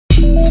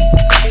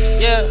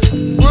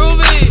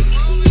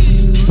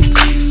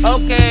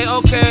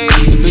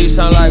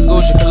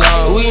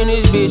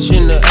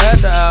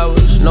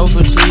no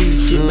fatigue.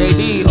 Shit made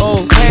these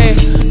okay.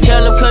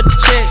 Tell them cut the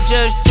check,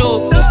 just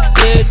do it.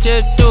 Yeah,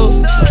 just do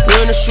it.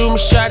 When the shoot me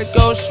shot, it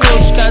go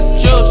swoosh. Got the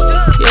juice,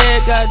 yeah,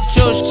 got the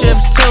juice.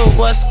 Chips too,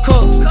 what's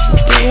cool?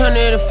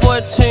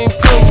 314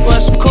 proof,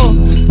 what's cool?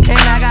 And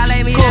I got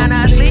lay me down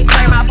to sleep.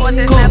 Pray my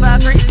forces never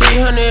agree.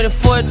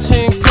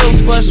 314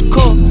 proof, what's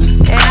cool?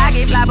 And I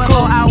get fly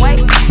before I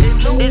wait.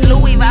 This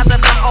Louis vibes up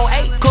from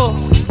 08. Cool.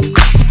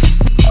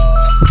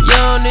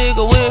 Young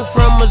nigga went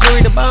from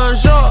Missouri to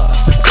Bonjour.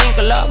 Think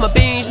a lot, my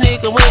beans,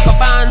 nigga went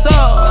Cabanzo.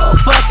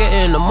 Fuck it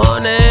in the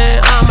morning,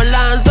 I'm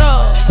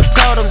Alonzo.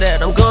 Told him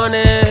that I'm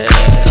gonna.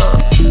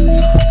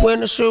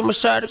 When I shoot my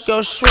shot, it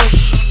goes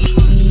swoosh.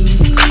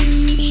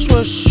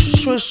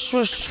 Swoosh, swoosh,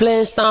 swoosh.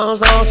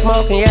 Flintstones on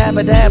smoking,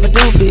 yabba dabba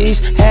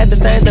doobies. Had to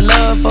thank the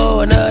love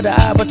for another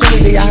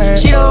opportunity. I heard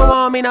she don't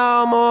want me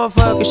no more,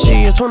 fuckin'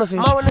 she a tuna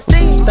fish.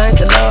 Thank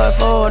the Lord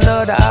for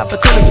another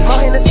opportunity.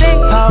 Hold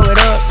it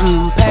up,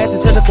 pass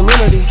it to the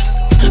community.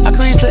 I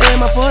crease to end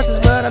my forces,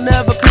 but I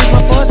never crease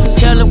my forces.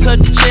 Tell them cut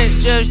the check,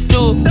 just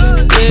do it.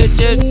 Yeah,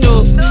 just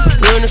do it.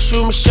 When I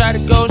shoot my shot,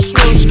 it goes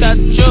swoosh. Got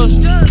the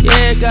juice,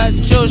 yeah, got the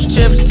juice.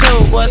 Chips too,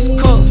 what's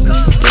cool?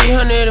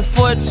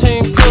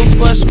 314 proof,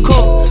 what's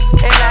cool?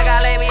 And I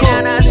got lay me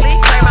down to sleep.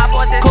 Pray my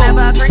forces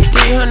never agree.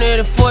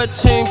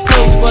 314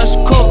 proof, what's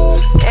cool?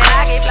 And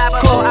I get fly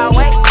before I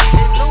wait.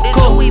 This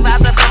Louis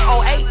vibes up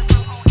from 08.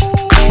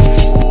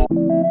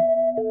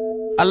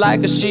 I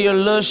like her, she a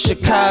little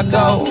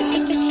Chicago.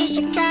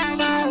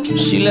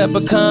 She left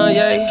with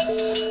Kanye.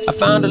 I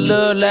found a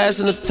little ass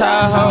in the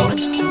Tahoe.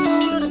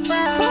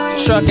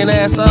 Truckin'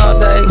 ass all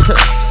day.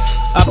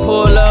 I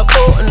pull up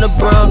in the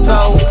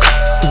Bronco.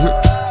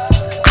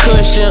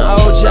 Cushion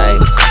OJ.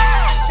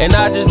 And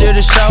I just did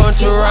a show in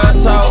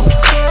Toronto.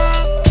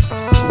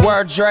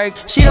 Word Drake.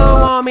 She don't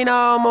want me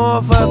no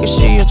more, fuckin'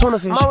 she a tuna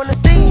fish.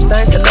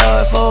 Thank the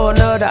Lord for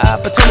another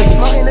opportunity.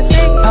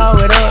 Hold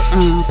it up,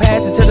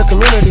 pass it to the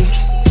community.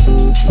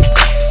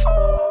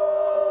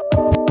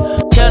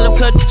 Tell them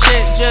cut the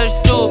check,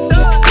 just do it.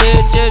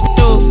 Yeah, just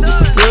do it.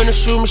 When I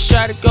shoot my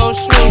shot, it goes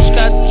swoosh.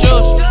 Got the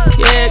juice,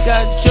 yeah,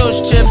 got the juice.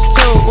 Chips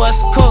too,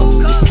 what's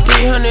cool?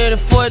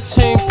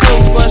 314